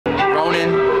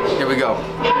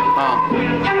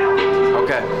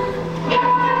Okay.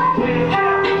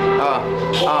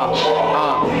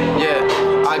 Yeah.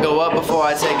 I go up before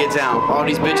I take it down. All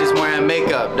these bitches wearing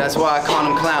makeup, that's why I call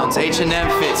them clowns.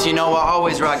 H&M fits, you know I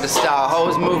always rock the style.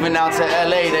 Hoes moving out to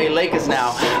LA, they Lakers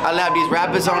now. I lap these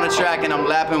rappers on the track and I'm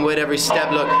lapping with every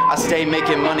step. Look, I stay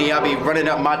making money, I be running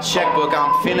up my checkbook.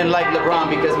 I'm feeling like LeBron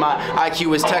because my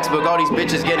IQ is textbook. All these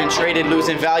bitches getting traded,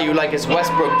 losing value like it's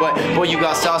Westbrook. But boy, you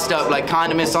got sauced up like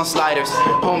condiments on sliders.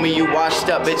 Homie, you washed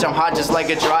up, bitch, I'm hot just like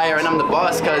a dryer. And I'm the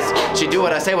boss cause she do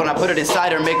what I say when I put it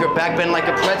inside her. Make her back bend like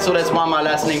a pretzel, that's why my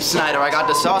last name's Snyder. I got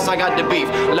the sauce, I got the beef.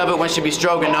 Love it when she be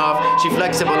stroganoff. She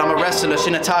flexible, I'm a wrestler, she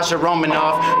Natasha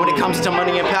Romanoff. When it comes to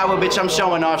money and power, bitch, I'm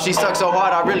showing off. She sucked so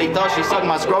hard, I really thought she sucked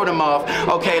my scrotum off.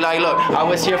 Okay, like look, I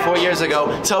was here 4 years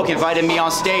ago. Toke invited me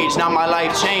on stage, now my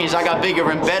life changed. I got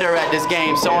bigger and better at this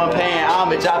game, so I'm paying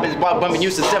homage. I've been bumping you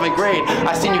since 7th grade.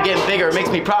 I seen you getting bigger, it makes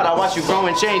me proud. I watch you grow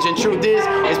and change, and truth is,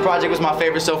 this project was my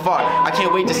favorite so far. I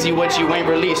can't wait to see what you ain't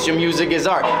released. Your music is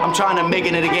art. I'm trying to make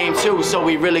it in the game too, so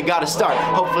we really gotta start.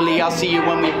 Hopefully I'll see you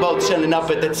when we both chilling up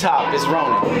at the top. It's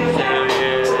Ronyn.